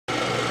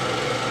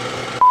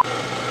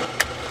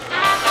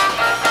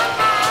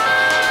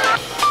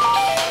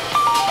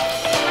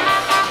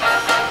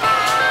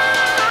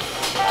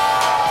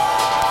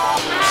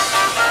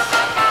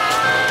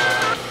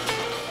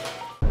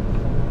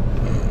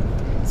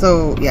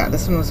So yeah,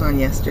 this one was on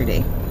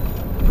yesterday.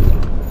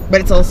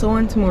 But it's also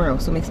on tomorrow,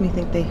 so it makes me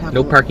think they have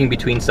no parking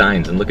between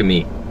signs, and look at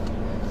me.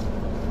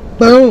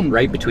 Boom!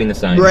 Right between the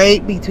signs.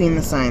 Right between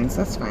the signs.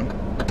 That's fine.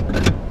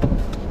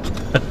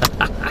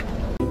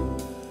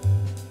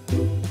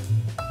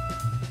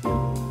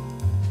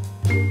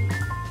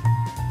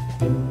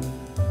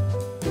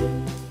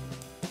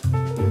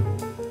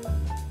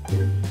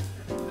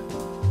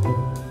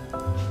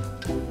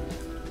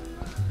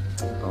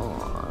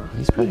 Oh,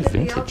 he's probably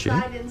vintage,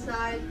 eh?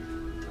 Inside.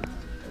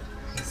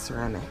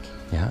 Ceramic.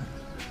 Yeah.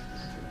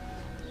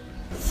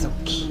 So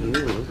cute.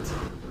 Oh,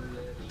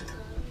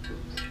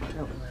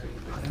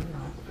 I don't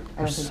know.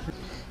 I don't think.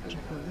 Check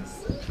on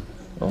this.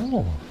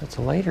 Oh, that's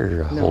a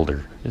lighter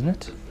holder, isn't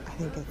it? I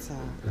think it's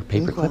a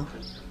paper clip.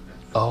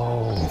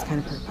 Oh. It's kind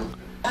of purple.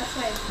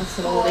 That's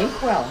an old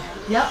inkwell.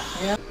 Yep.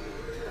 Yeah.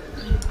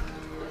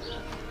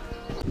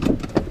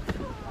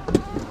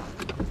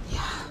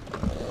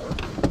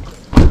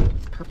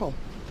 Purple.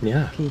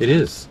 Yeah, it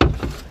is.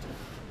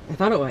 I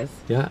thought it was.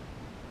 Yeah.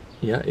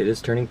 Yeah, it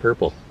is turning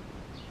purple.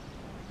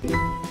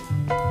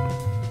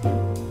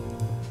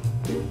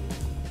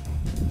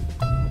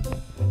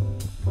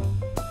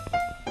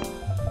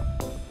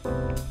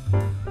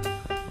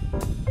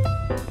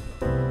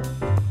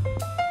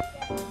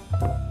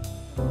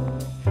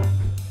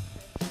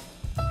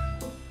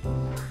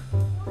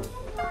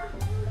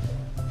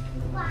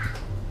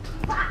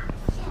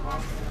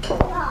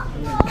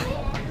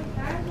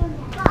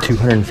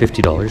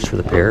 $250 for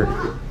the pair.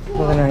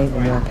 Well, they're not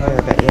even real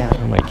pair, but yeah.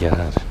 Oh my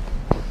god.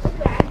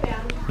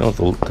 No,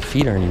 the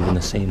feet aren't even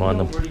the same on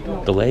them.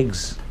 The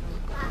legs.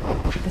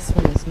 This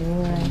one is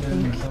newer, I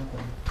think.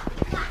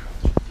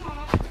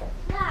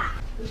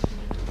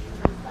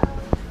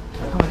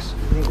 How much do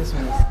you think this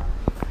one is?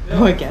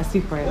 Oh, I guess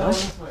before I look.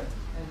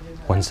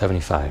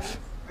 $175.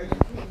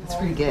 That's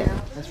pretty good.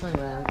 That's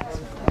probably what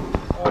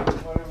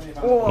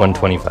I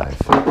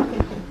 $125.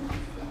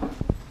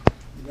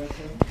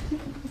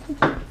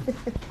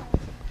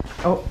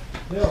 Oh,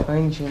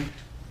 behind you.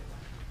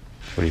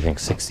 What do you think,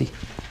 60?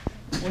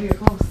 Well, you're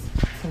close.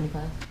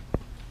 75.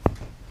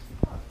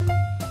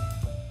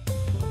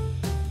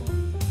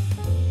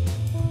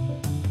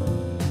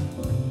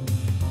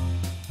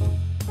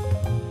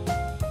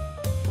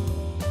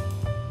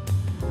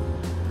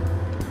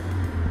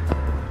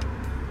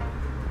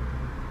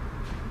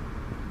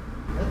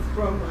 That's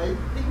from, I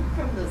think,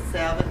 from the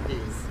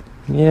 70s.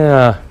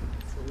 Yeah.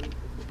 So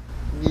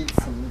we need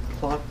some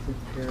clock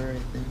repair, I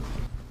think.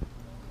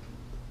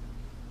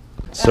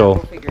 So,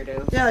 We'll figure it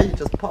out. Yeah, you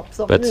just pop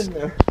something in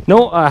there.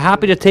 no,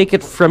 happy to take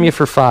it from you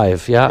for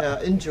 $5. Yeah, Yeah,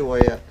 enjoy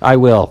it. I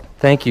will.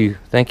 Thank you.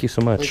 Thank you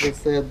so Like much. I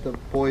said, the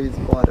boys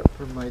bought it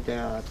for my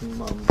dad and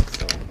mom,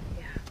 so.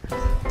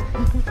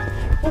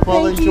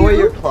 Well, enjoy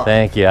your clock.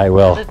 Thank you. I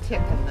will. Put a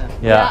tick in there.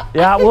 Yeah.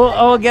 Yeah.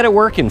 I'll get it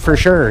working for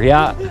sure.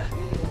 Yeah. Is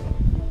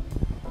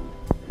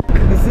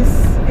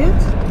this it?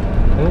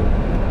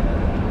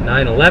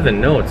 9/11.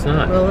 No, it's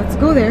not. Well, let's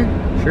go there.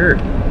 Sure.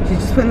 She's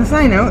just putting the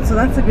sign out, so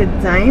that's a good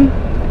sign.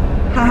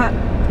 Haha.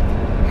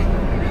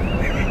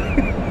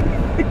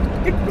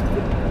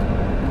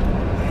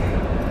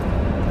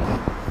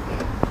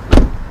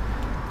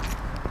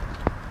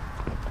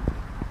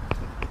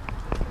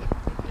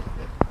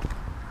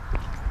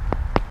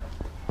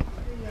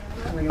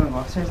 Are we going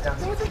upstairs,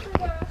 downstairs?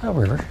 Oh,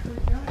 wherever.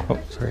 Oh,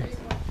 sorry.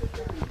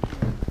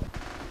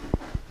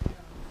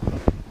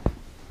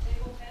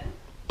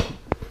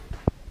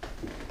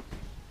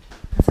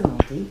 That's an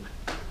oldie.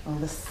 All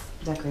this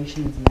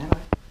decoration is metal.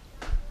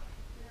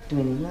 Do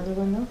we need another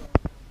one though?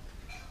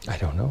 I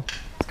don't know.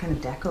 It's kind of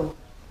deco.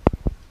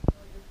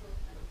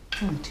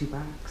 It's only $2.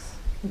 I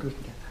think we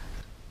can get that.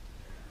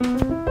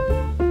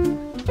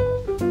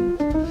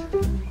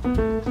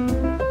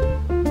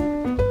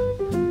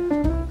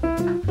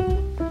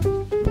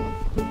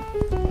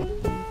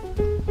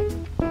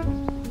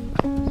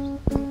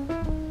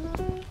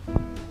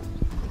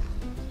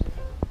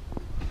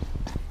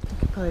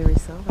 Probably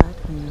resell that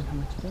depending on how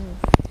much it is.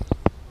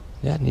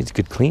 Yeah, it needs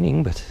good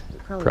cleaning, but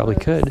probably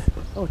works. could.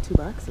 Oh,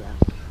 $2, yeah,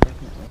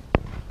 definitely.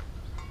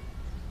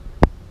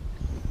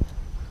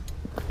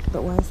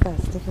 But why is that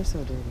sticker so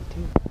dirty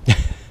too?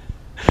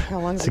 How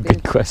long That's has a it been?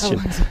 good question.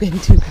 How long has it been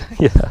 $2?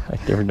 Yeah, I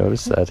never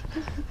noticed that.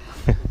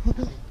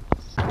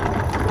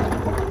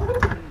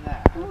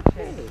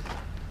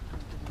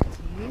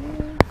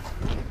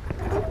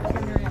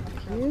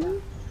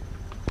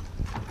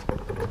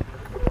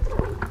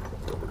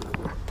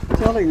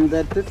 Telling her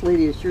that this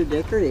lady is sure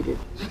decorated.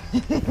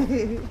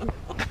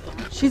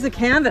 She's a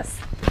canvas.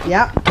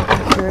 Yeah.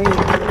 Great.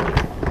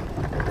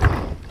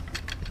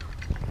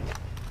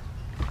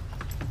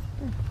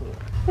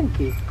 Thank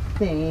you.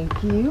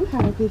 Thank you.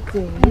 Have a good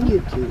day. You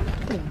too.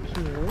 Thank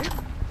you.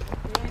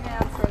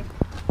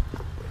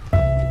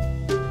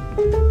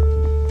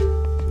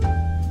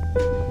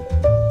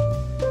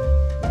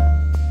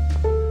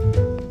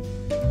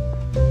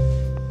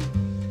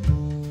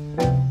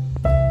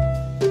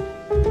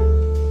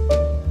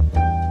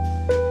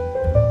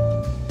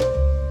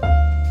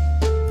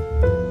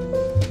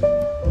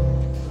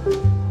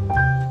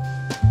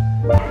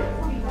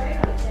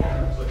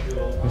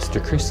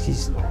 Mr.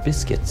 Christie's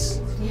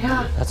biscuits.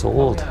 Yeah. That's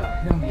old.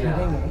 No kidding.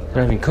 They're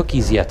not even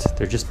cookies yet.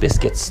 They're just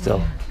biscuits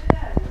still.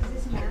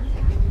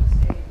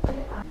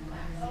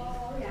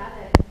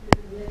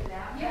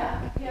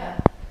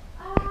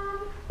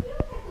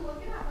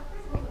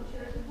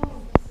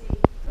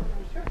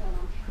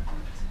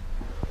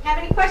 Have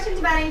any questions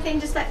about anything,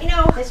 just let me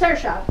know. It's her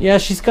shop. Yeah,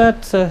 she's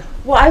got.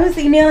 Well, I was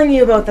emailing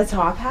you about the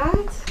top hat.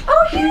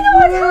 Oh, you're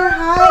the one.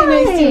 Hi,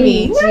 nice to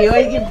meet you. You're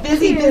a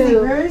busy you.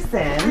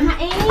 person.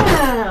 I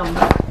am.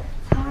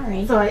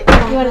 Sorry. So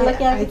You want to look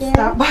at it I'd again?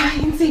 stop by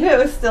and see if it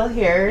was still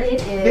here.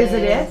 It is.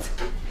 Visit it.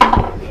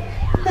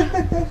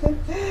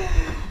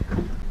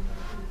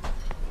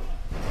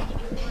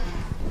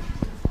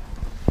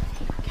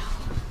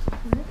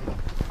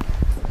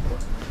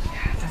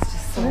 Yeah, that's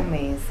just so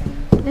amazing.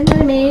 Isn't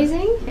that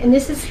amazing? And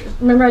this is,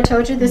 remember I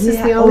told you, this is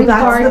the Yeah. only Oh,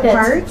 that's part the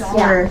that's, part?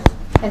 yeah, Or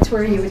that's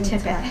where you would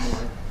tip it.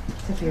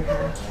 tip your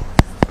hat.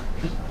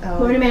 Oh.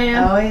 Morning,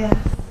 ma'am. Oh, yeah.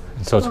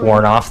 So it's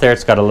worn off there.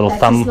 It's got a little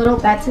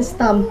That's his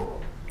thumb.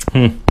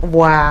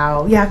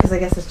 Wow. Yeah, because I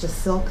guess it's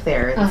just silk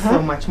there. It's Uh-huh.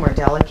 so much more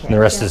delicate. And the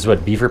rest is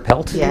what, beaver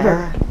pelt?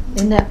 Yeah.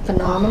 Isn't that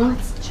phenomenal?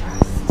 It's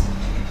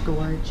just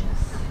gorgeous.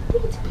 I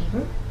think it's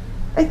beaver.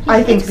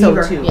 I think It's so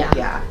beaver, too. yeah.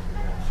 Yeah.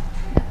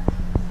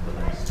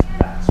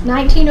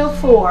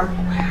 1904.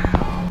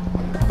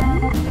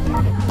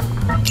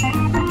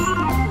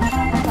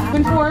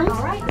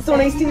 Informed. So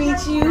nice to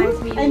meet you.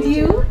 And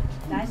you.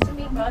 Nice to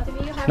meet both of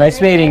you. Have a Nice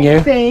great meeting day.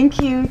 you.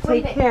 Thank you.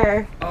 Take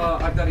care.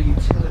 I've got a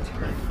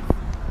utilitarian.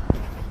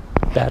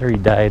 Battery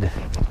died.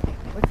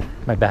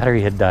 My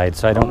battery had died,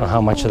 so I don't know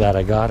how much of that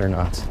I got or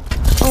not.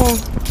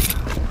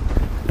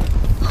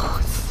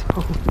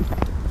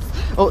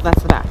 Oh,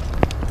 that's the back.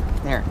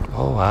 There.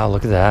 Oh wow,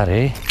 look at that,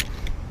 eh?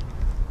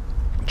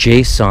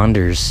 J.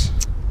 Saunders.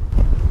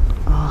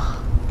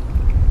 Oh,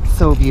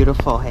 so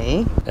beautiful,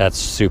 hey? That's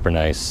super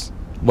nice.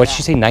 What'd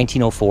she say,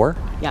 1904?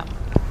 Yeah.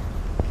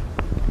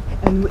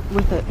 And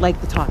with it, like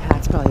the top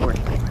hat's probably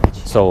worth that much.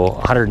 So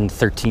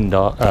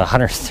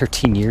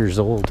 113 years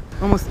old.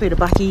 Almost paid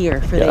 $1 a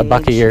year for Yeah, the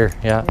 $1 a age. year,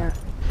 yeah.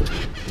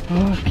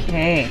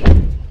 Okay.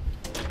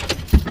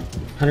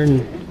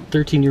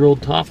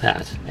 113-year-old top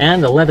hat.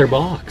 And a leather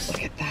box.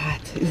 Look at that.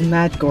 Isn't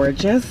that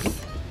gorgeous?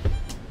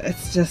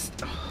 It's just...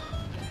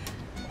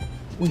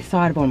 we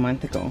saw it about a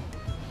month ago.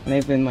 And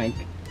I've been like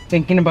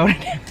thinking about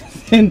it ever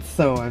since.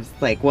 So I was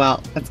like,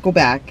 well, let's go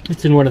back.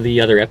 It's in one of the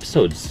other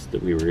episodes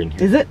that we were in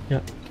here. Is it? Yeah.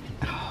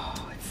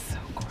 Oh, it's so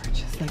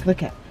gorgeous. Like,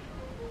 look at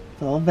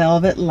it's all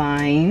velvet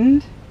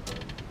lined.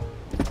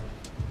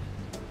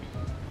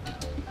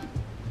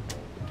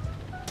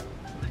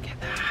 Look at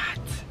that.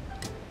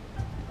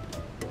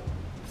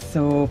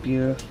 So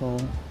beautiful.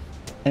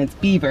 And it's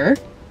beaver.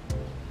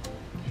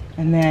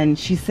 And then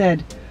she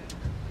said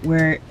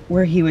where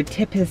he would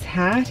tip his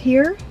hat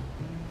here,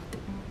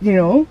 you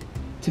know,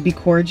 to be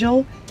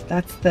cordial,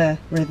 that's where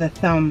the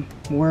thumb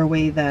wore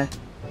away the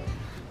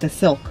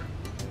silk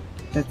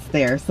that's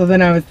there. So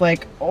then I was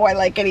like, oh, I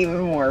like it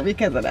even more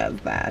because it has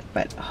that.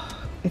 But oh,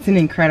 it's in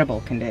incredible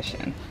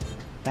condition,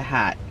 the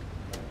hat.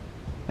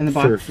 And the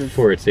box is,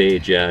 For its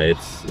age, yeah,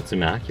 it's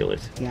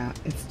immaculate. yeah,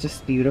 it's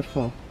just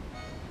beautiful.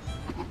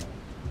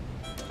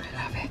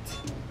 I love it.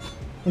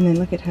 And then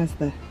look, it has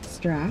the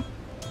strap.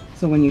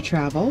 So when you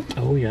travel,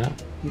 Oh yeah.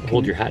 you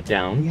Hold can- your hat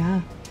down.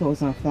 yeah, so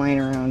it's not flying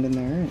around in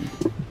there and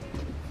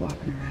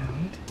flopping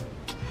around.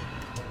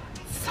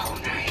 So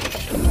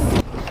nice.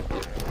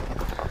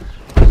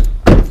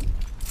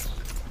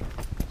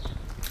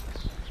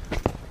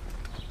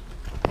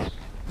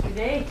 Good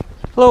day.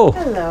 Hello.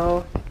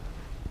 Hello.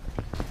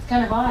 It's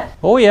kind of hot.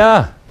 Oh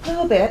yeah, A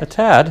little a bit.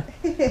 tad.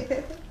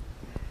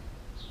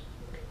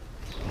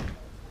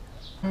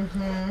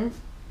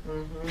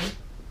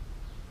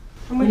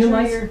 How much You know,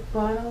 are my- your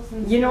bottles?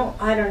 And You know,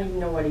 I don't even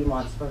know what he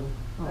wants from me.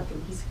 Oh. I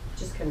think he's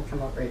just gonna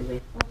come up right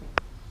away.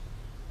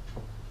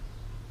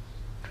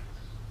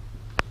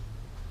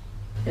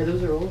 Yeah,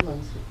 those are old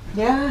ones.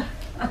 yeah.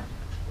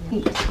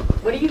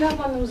 What do you have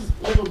on those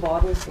little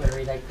bottles,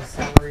 Larry? Like the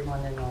celery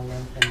one and all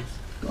them things?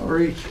 I'll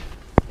reach.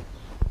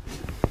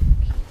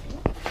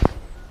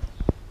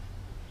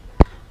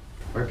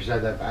 Right beside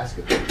that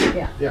basket.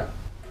 Yeah. Yeah.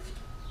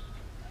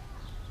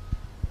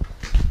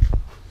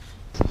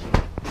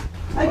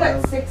 I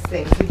got 6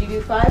 things. Would you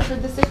do 5 for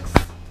the 6?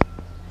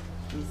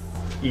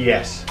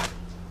 Yes.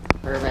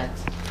 Perfect.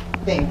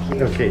 Thank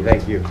you. Okay,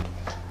 thank you.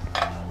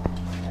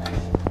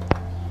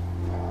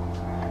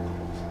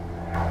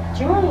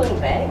 Do you want a little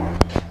bag?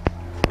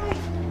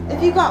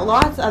 If you got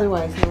lots,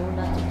 otherwise, no,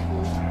 that's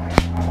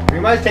okay. We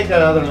might take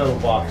that other little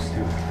box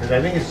too, because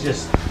I think it's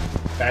just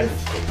bandage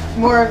tape.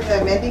 More of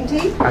the mending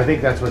tape? I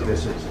think that's what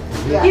this is.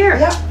 Isn't it? Yeah. Here.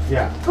 Yep.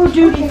 Yeah. Go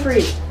duty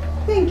free.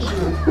 Thank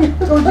you.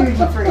 Go duty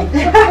free.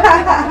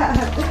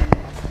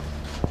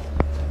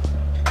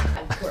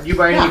 You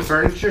buy any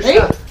furniture Right?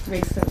 stuff?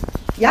 Makes sense.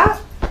 Yeah.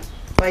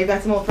 Well, you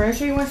got some old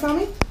furniture you want to sell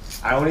me?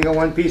 I only got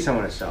one piece I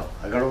want to sell.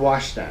 I got a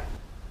wash stand.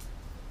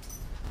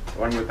 The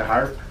one with the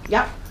harp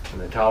Yep.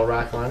 and the towel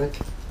rack on it.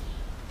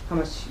 How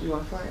much you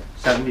want for it?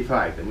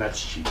 75, and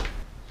that's cheap.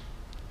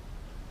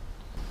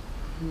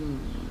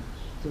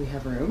 Do we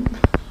have room?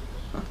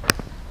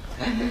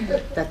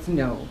 That's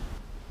no.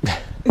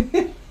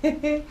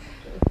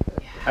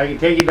 I can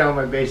take you down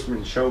my basement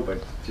and show,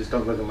 but just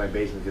don't look at my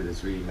basement because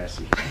it's really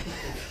messy.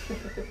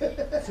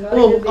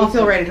 Well, I'll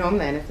feel right at home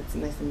then if it's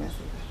nice and messy.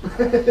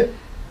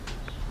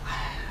 I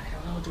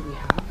don't know, do we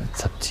have?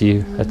 It's up to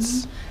you.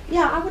 That's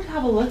Yeah, I would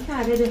have a look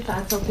at it if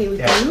that's okay with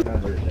Yeah. you.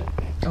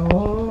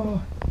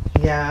 Oh,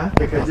 yeah.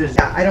 Because this.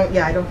 Yeah, I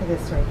don't think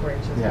it's 24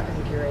 inches. Yeah. I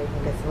think you're right. I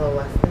think it's a little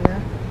less than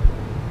that.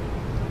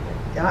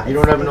 Yeah, You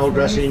don't have an old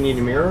dresser you need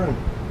a mirror on?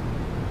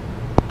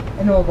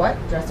 An old what?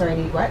 Dresser I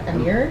need what? A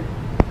mirror?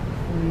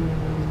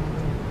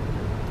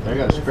 I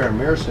got a spare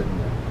mirror sitting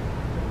there.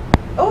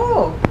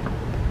 Oh!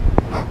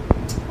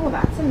 Oh,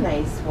 that's a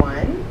nice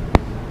one.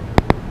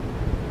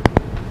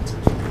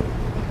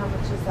 How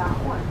much is that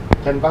one?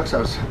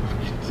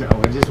 $10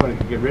 I just wanted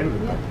to get rid of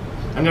it. Yeah.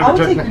 I never I'll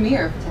took take my- the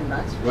mirror for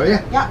 $10. Will you?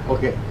 Yeah.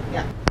 Okay.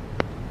 Yeah.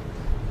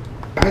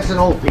 That's an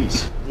old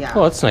piece. Yeah.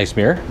 oh, that's a nice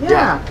mirror.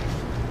 Yeah.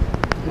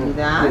 Give me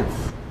that.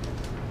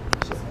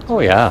 Oh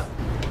yeah.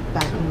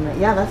 Back in the,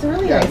 yeah, that's a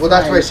really Yeah, nice well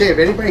that's one. why I say if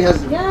anybody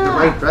has the Yeah.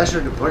 right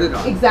dresser to put it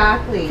on.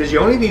 Exactly. Because you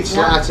only need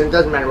slats and it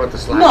doesn't matter what the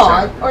slats No,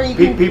 are. or you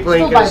can People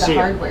still ain't buy gonna the see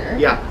hardware. it.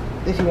 Yeah.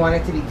 If you want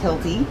it to be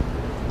tilty.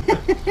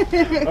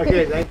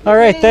 Okay, thank you. All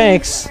right,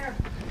 thanks.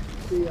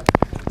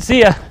 See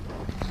ya.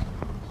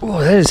 Oh,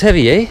 that is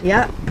heavy, eh?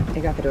 Yeah, I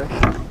got the door.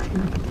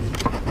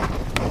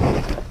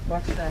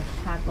 Watch the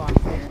hot box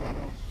there.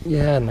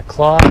 Yeah, and the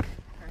clock. Crush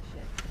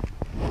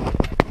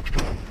it.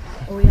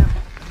 Oh yeah.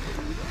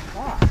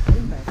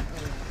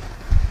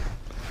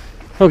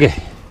 Okay.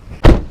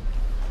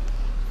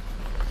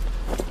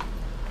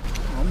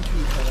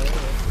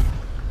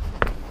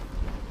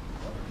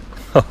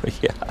 Oh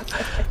yeah.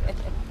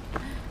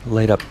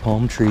 Light up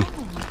palm tree.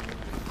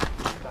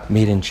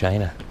 Made in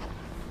China.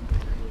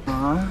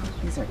 Aw,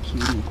 these are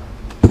cutie.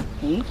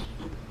 Hey?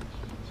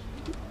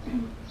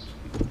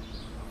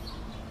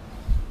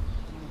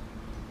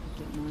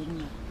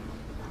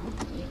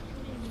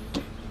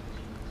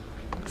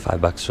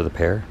 $5 for the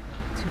pair.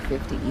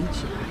 $2.50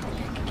 each.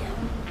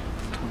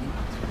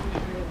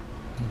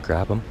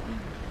 Grab them.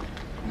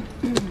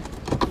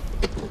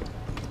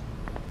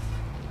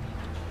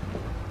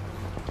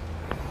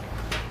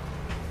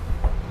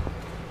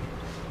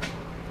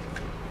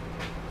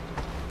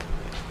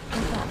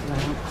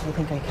 I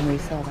think I can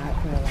resell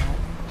that for a lot.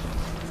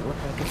 Does it look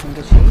like it's in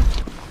good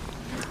shape?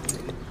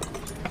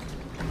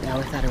 Yeah,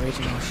 with that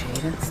original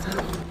shade and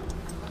stuff.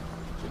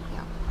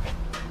 Yeah.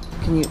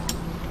 Can you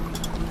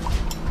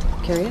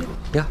carry it?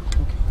 Yeah.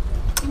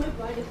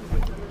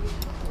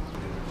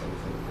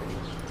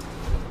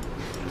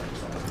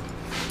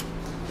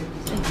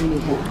 We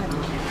need that.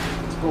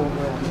 Let's go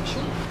over and make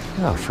sure.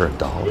 Oh, for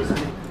 $1.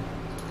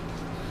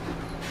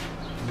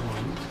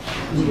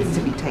 It needs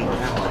to be tightened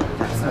up.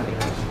 That's not big.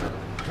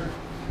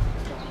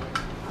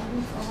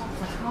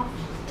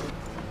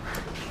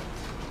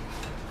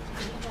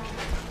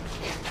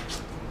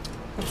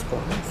 That's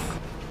glass.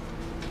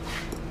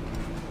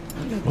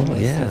 Oh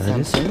yeah, that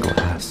is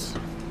glass.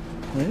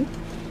 Hmm?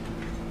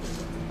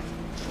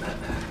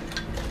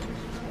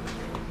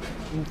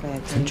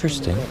 It's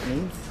interesting.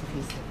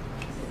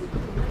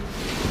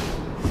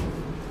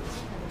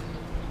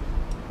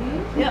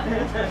 Yep. We'll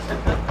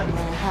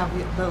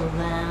have those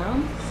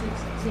down.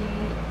 16,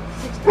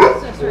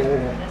 that's right.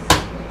 That's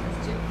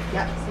two.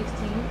 Yep.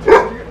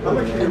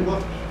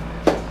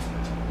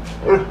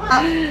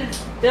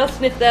 16. They'll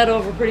sniff that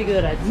over pretty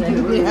good, I'd say.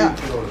 Yeah.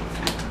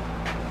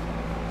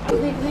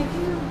 Thank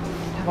you.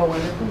 Have a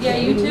wonderful Yeah,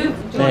 day. you too.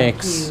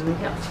 Thanks.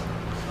 Yep.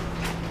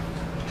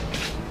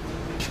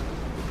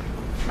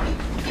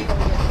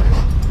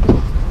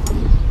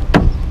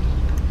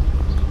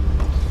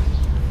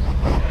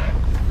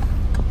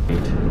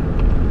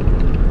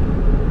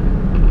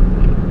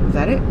 Is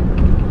that it?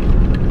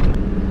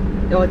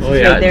 No, it's Oh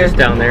just yeah, right there. just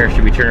down there.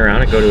 Should we turn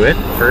around and go to it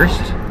first?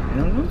 I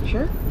don't know,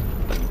 sure.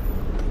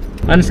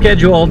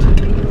 Unscheduled.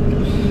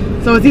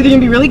 So it's either gonna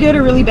be really good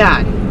or really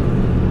bad.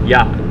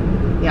 Yeah,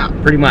 Yeah,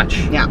 pretty much.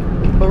 yeah.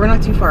 But we're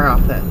not too far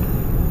off the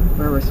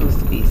where we're supposed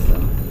to be, so.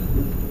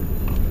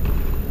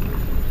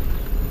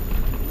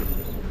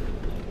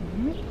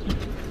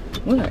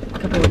 Ooh, a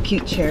couple of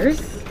cute chairs.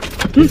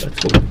 Let's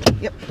go.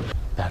 Yep.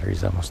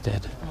 Battery's almost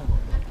dead.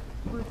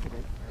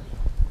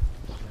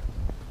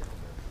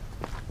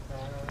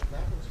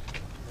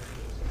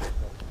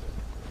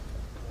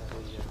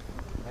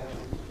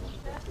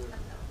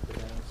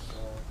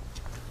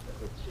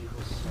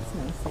 That's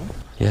nice, eh?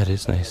 Yeah, it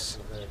is nice.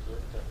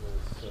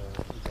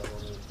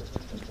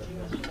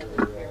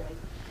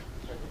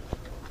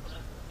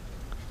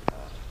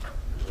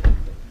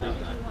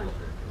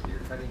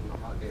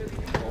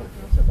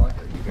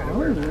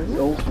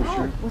 Oh, for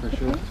sure, for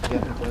sure.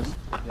 Yeah, it was.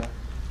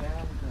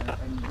 I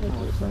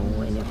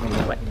never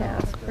know what to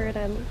ask for it.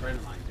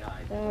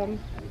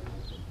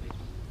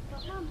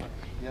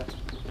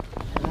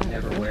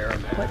 Never wear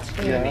them. What's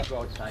for Yeah. it? Go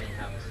outside and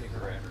have a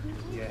cigarette.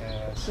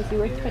 Yes. Was he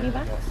worth $20?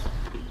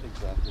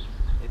 Exactly.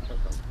 It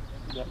took them.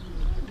 Yep.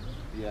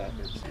 Yeah,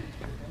 it's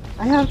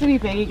I have to be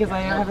picky because I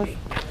have a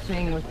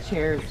thing with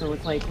chairs, so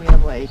it's like we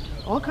have like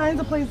all kinds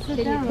of places to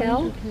sit down. Can you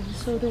tell?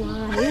 So do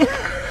I.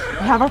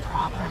 I have a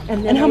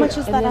problem. And how much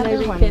is that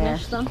other one there?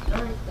 Them.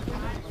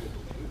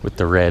 With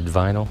the red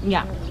vinyl.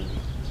 Yeah.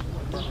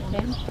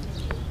 Okay.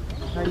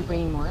 Are you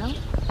bringing more out?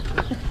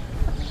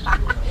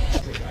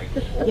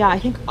 Yeah, I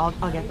think I'll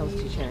get those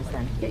 2 chairs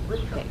then.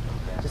 Okay.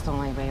 Just don't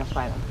let anybody else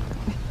buy them.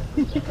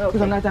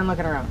 Because I'm not done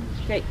looking around.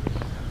 Okay.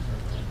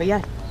 But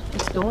yeah,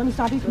 don't let me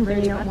stop you from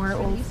bringing out more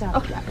old stuff.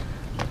 Okay.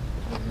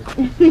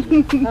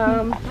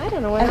 I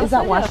don't know what Is else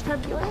that I wash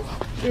have. tub yours?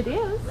 It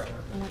is.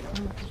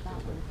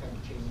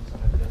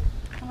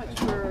 How much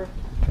for?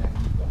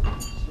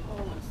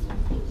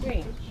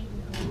 Green.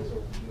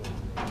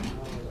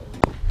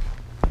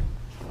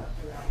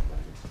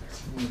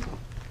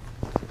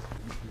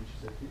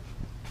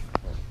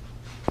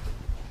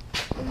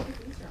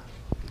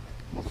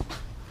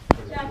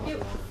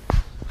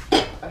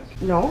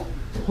 No,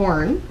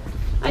 horn.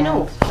 I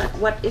know, but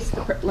what is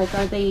the, like,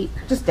 are they,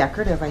 Just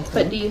decorative, I think.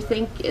 but do you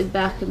think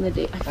back in the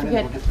day, I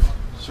forget,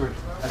 sorry.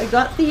 I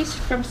got these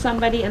from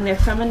somebody and they're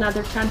from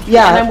another country.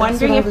 Yeah, and I'm that's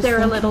wondering what I if was they're a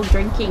thinking. little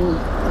drinking,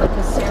 like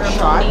a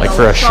ceremonial Like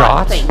for a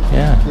shot? thing.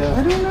 Yeah.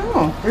 I don't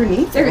know. They're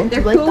neat. They're though. Do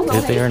you cool. like them?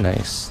 Yeah, they are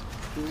nice.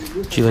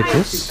 Do you like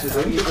this?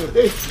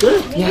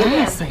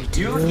 Yes, I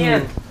do.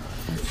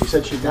 She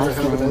said she'd never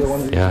have another one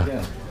of these Yeah.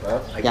 again.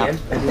 Well, Yeah, I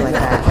do like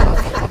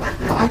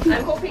that.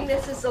 I'm hoping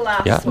this is the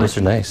last Yeah, one. those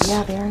are nice.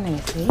 Yeah, they are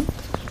nice, see?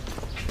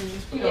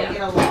 Yeah.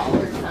 Get a wall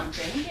or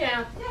something.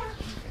 Yeah.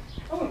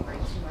 I wouldn't worry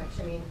too much.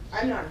 I mean,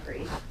 I'm not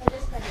afraid. I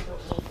just kind of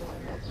don't know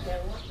if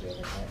they're not rid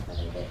of it, but I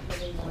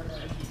really want to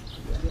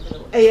give it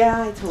away.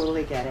 Yeah, I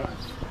totally get it.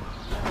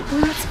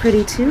 Well, that's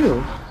pretty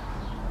too.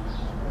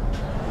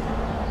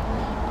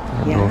 I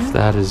don't know if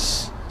that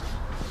is.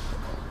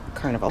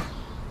 Carnival.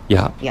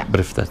 Yeah. Yeah. But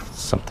if that's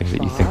something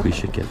that you think Bob? we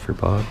should get for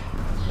Bob.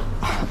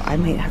 I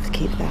might have to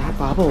keep that.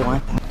 Bob will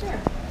want that.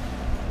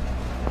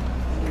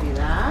 Give me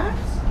that.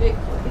 Did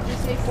you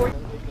say 40?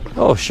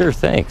 Oh, sure,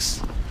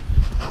 thanks.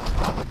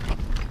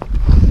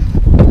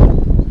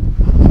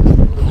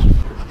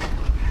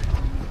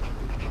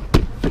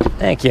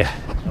 Thank you. Oh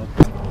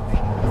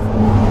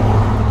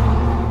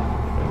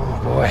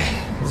boy,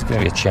 this is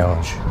gonna be a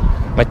challenge.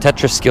 My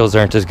Tetris skills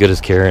aren't as good as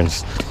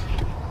Karen's.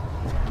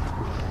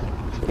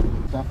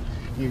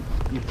 You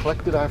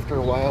collect it after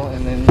a while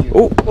and then you...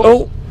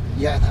 Oh,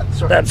 Yeah, that's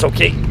sorry. that's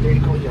okay. There you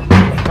go, yeah.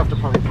 Have to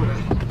probably put a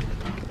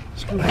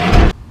screw.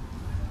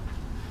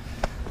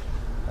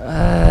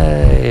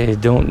 I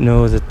don't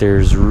know that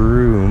there's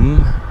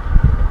room.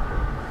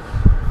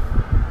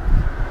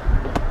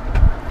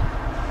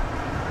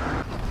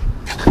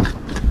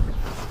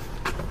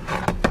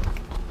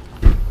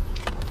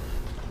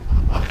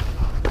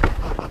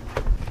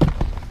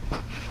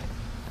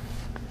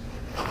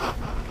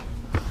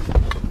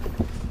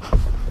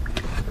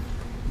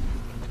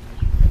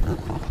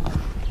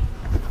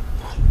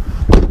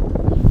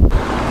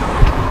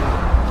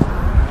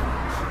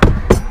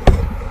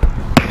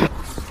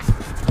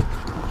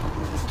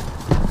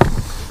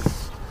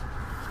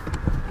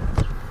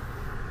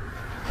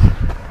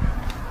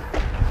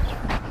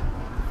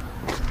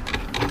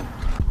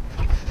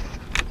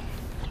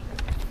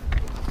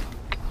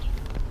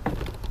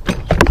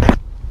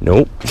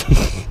 Nope.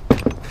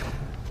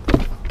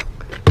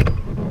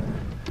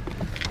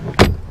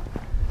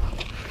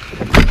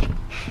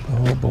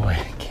 Oh boy.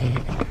 Okay.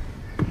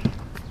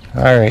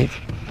 All right.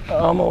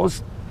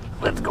 Almost.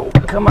 Let's go.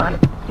 Come on.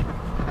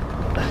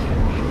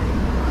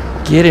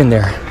 Get in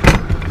there.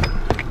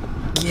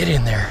 Get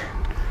in there.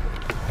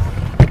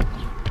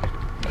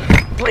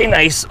 Play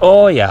nice.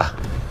 Oh yeah.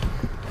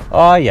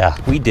 Oh yeah.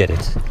 We did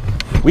it.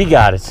 We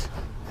got it.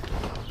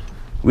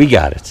 We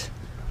got it.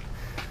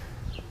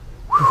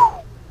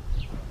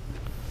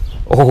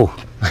 Oh,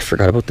 I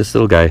forgot about this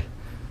little guy.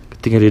 Good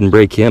thing I didn't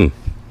break him.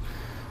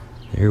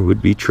 There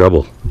would be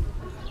trouble.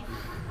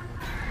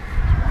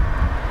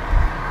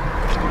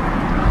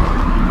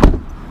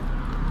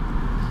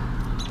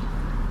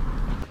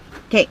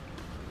 Okay.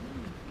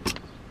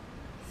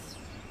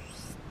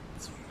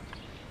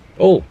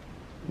 Oh,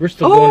 we're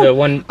still going to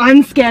one.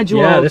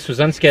 Unscheduled. Yeah, this was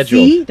unscheduled.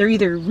 See, they're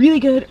either really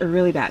good or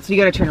really bad. So you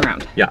got to turn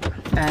around Yeah.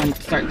 and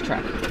start the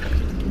truck.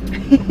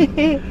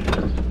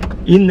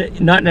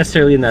 Not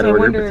necessarily in that So I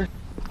order. wonder.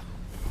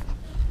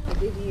 I'll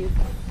give you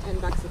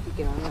 $10 if you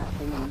get on that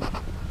thing and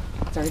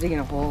start digging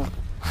a hole.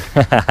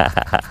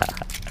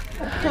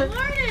 Good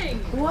morning.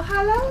 Well,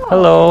 hello.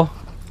 Hello.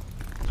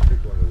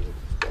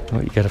 Oh,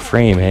 you got a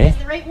frame, eh?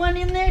 The right one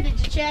in there? Did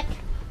you check?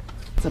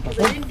 It's a I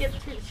bubble. didn't get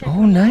through the check.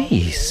 Oh,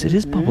 nice. It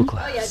is bubble Oh,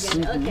 yeah, glass.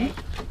 good. Okay.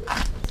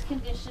 It's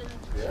conditioned.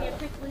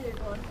 Typically, they're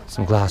going for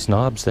Some glass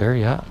knobs there,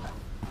 yeah.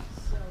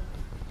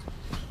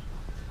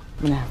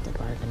 I'm gonna have to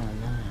bargain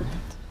on that.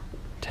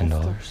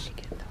 $10.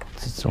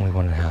 It's only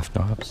 1.5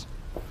 knobs.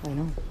 I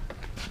know.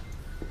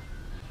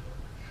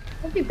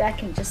 I'll be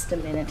back in just a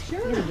minute.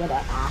 Sure. I'm gonna get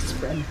an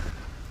aspirin.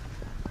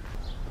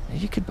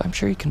 You could. I'm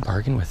sure you can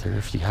bargain with her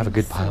if you have a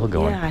good pile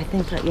going. Yeah, I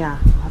think that, yeah.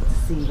 I'll have to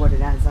see what it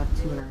adds up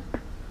to.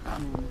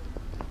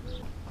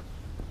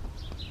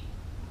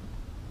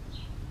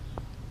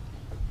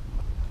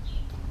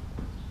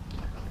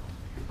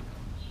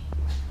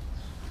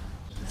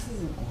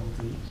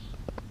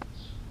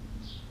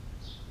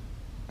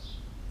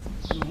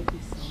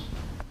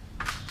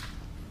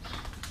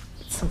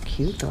 so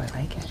cute though, I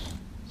like it.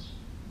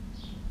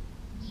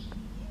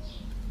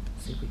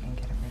 Let's see if we can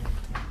get it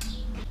right.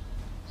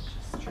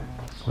 Just try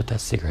it. With that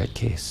cigarette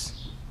case.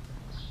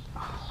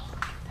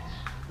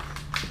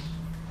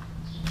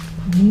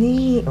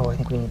 Neat. Oh, I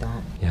think we need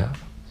that. Yeah.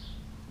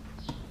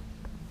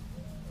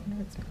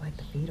 It's like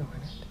the feet on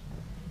it.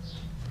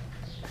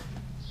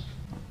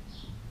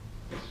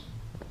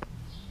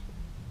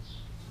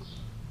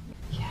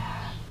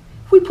 Yeah.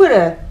 If we put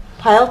a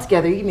pile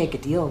together, you make a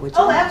deal, would you?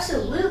 Oh,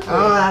 absolutely.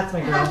 Oh, that's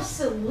my girl.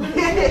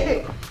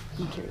 Absolutely.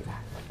 You carry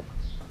that.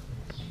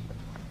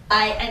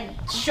 And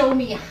show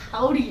me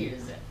how to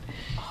use it.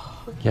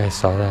 Yeah, I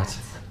saw that.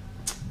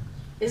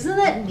 Isn't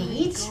that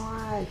neat?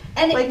 God.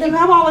 And Like, you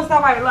have all the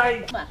stuff I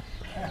like.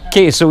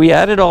 Okay, so we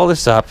added all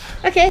this up.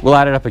 Okay. We'll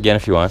add it up again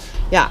if you want.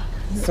 Yeah.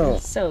 So,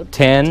 So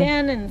 10,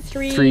 10 and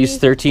 3. 3 is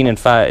 13, and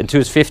 5, and 2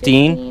 is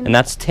 15, 15. and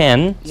that's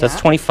 10, so that's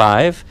Yeah.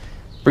 25.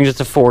 Brings us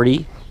to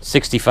 40,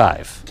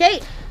 65. Okay.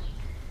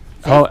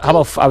 How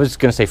about, I was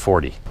going to say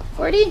 40.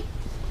 40?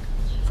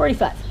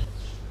 45.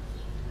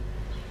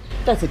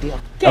 that's a deal.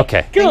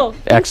 Okay. Cool.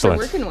 Excellent.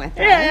 Working with us.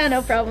 Yeah,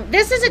 no problem.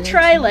 This is a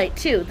tri-light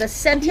too. The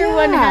center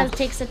one Yeah.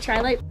 takes a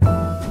tri-light.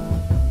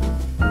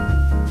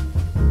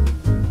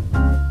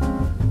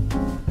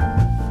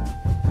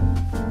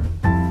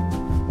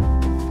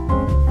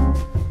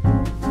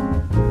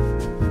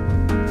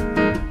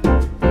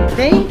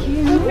 Thank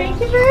you. Thank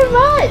you very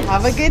much.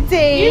 Have a good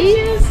day.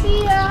 You too.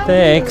 See ya.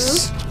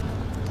 Thanks.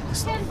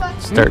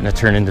 Starting to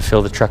turn into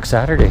Fill the Truck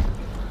Saturday.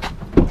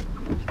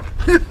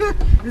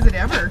 Is it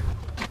ever?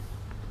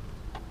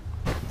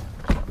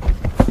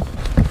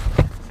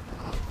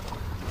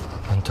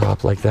 On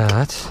top like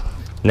that.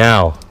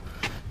 Now,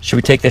 should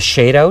we take this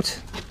shade out?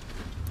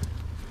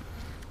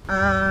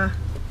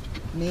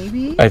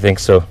 Maybe. I think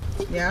so.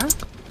 Yeah.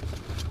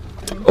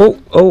 Oh,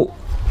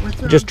 What's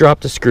wrong? just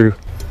dropped a screw.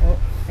 Oh,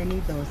 I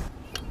need those.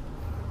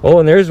 Oh,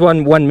 and there's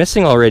one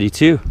missing already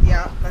too.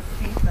 Yeah, that's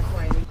pink. That's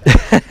why I need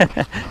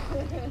that.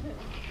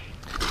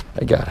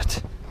 I got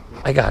it.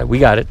 I got it. We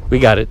got it. We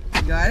got it.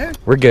 You got it?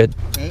 We're good.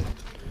 Okay.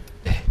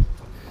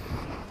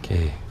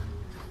 Okay.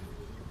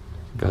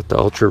 Got the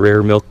ultra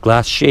rare milk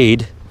glass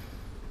shade.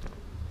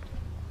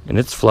 And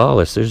it's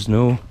flawless. There's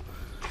no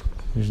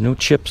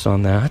chips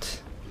on that.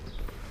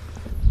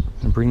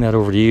 I'll bring that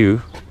over to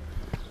you.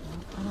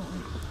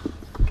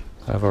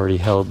 I've already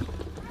held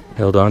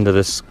on to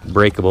this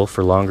breakable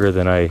for longer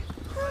than I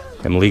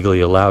am legally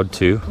allowed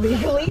to.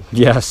 Legally?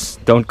 Yes,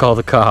 don't call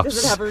the cops.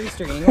 Does it have a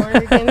restraining order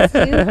against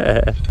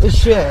you? It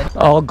should.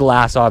 All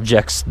glass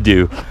objects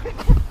do.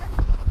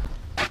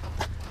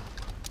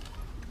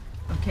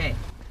 Okay.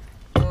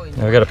 Oh,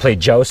 Now we gotta play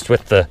joust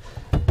with the.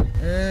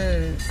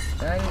 that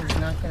is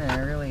not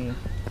gonna really.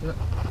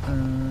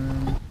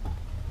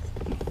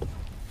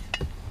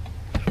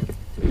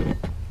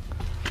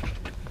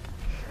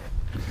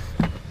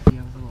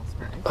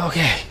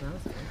 Okay.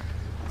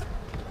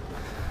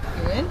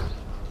 Good.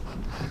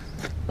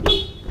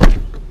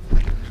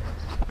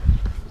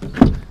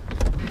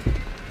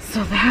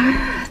 So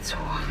that's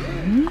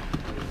one.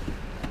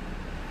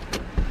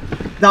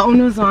 That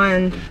one was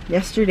on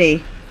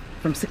yesterday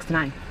from 6 to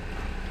 9.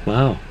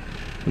 Wow.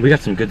 We got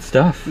some good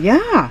stuff.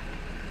 Yeah.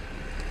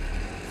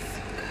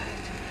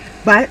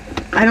 But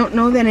I don't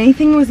know that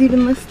anything was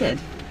even listed.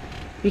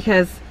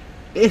 Because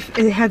if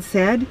it had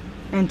said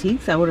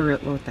antiques, I would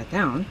have wrote that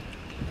down.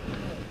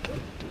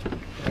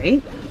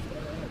 Right?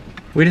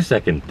 Wait a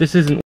second. This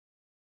isn't.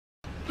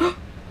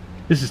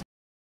 This is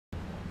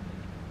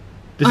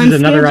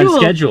another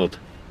Unscheduled. unscheduled.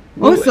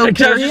 Oh, so I was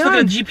carry just on.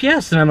 looking at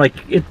GPS and I'm like,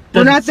 it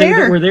We're doesn't not say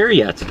there. that we're there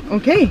yet.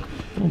 Okay.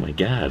 Oh my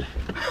god.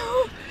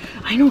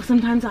 I know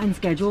sometimes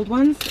unscheduled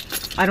ones.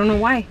 I don't know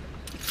why.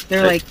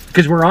 They're like,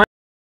 Because we're on.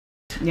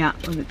 yeah,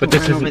 But don't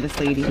this run over isn't- this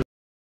lady.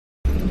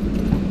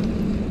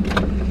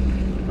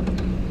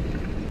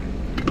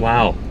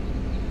 Wow.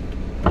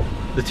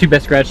 The 2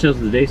 best garage sales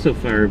of the day so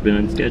far have been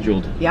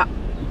unscheduled. Yeah.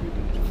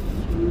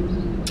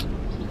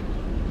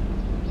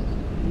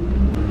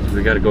 So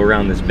we got to go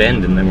around this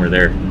bend and then we're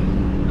there.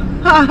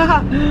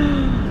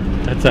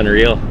 That's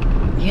unreal.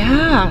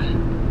 Yeah.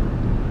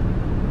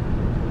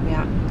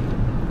 Yeah.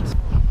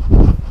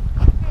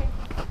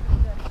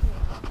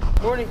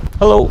 Morning.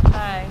 Hello.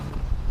 Hi.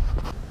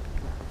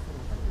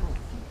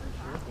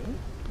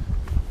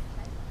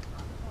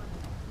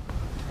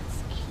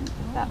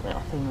 That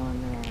little thing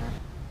on there.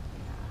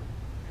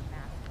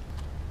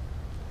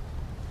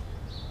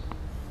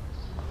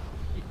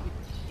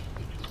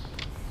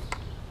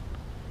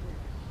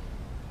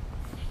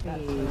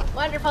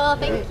 Wonderful.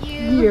 Thank you.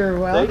 You're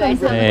welcome.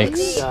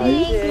 Thanks.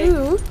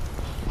 You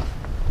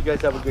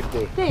guys have a good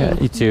day. Yeah,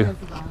 you too.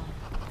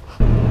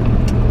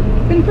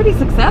 Been pretty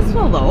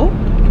successful though.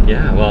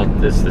 Yeah, well,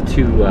 this is the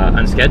 2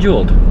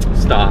 unscheduled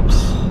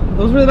stops.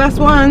 Those were the best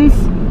ones.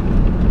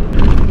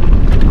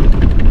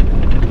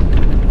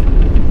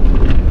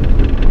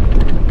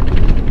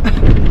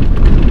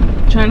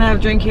 Trying to have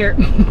a drink here.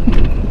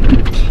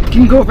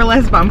 Can you go over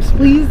less bumps,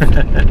 please?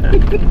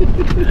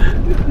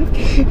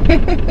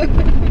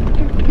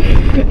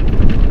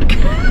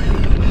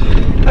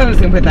 I'm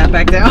just gonna put that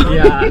back down.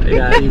 Yeah,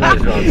 yeah, you might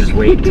as well just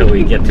wait until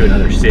we get to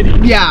another city.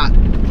 Yeah.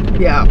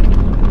 Yeah.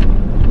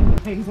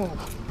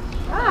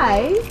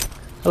 Hi.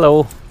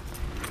 Hello.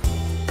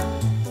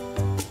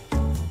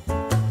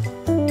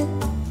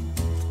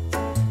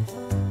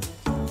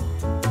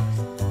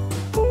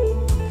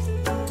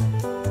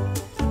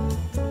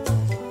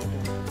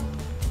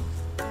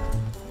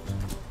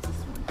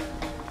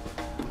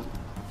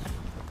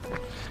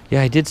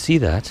 Yeah, I did see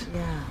that.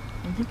 Yeah,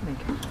 I'm thinking I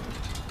can.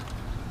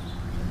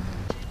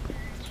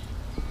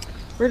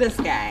 For this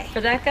guy.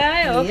 For that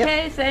guy? Yep.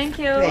 Okay, thank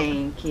you.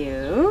 Thank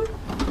you.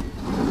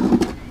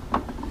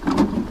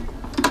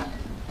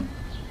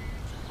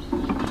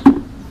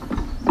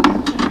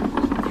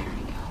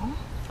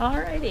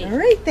 Alrighty. All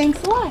right,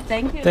 thanks a lot.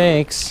 Thank you.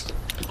 Thanks.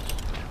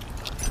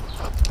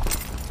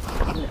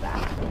 In the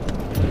back.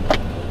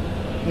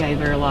 Yeah, you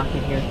better lock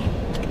it here.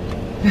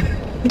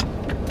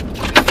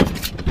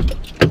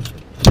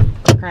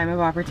 Crime of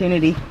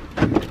opportunity.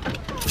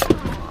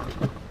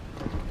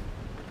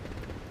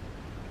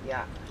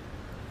 Yeah.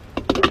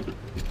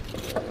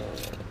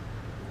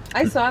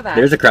 I saw that.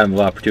 There's a crime of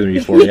opportunity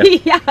for you.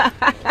 Yeah.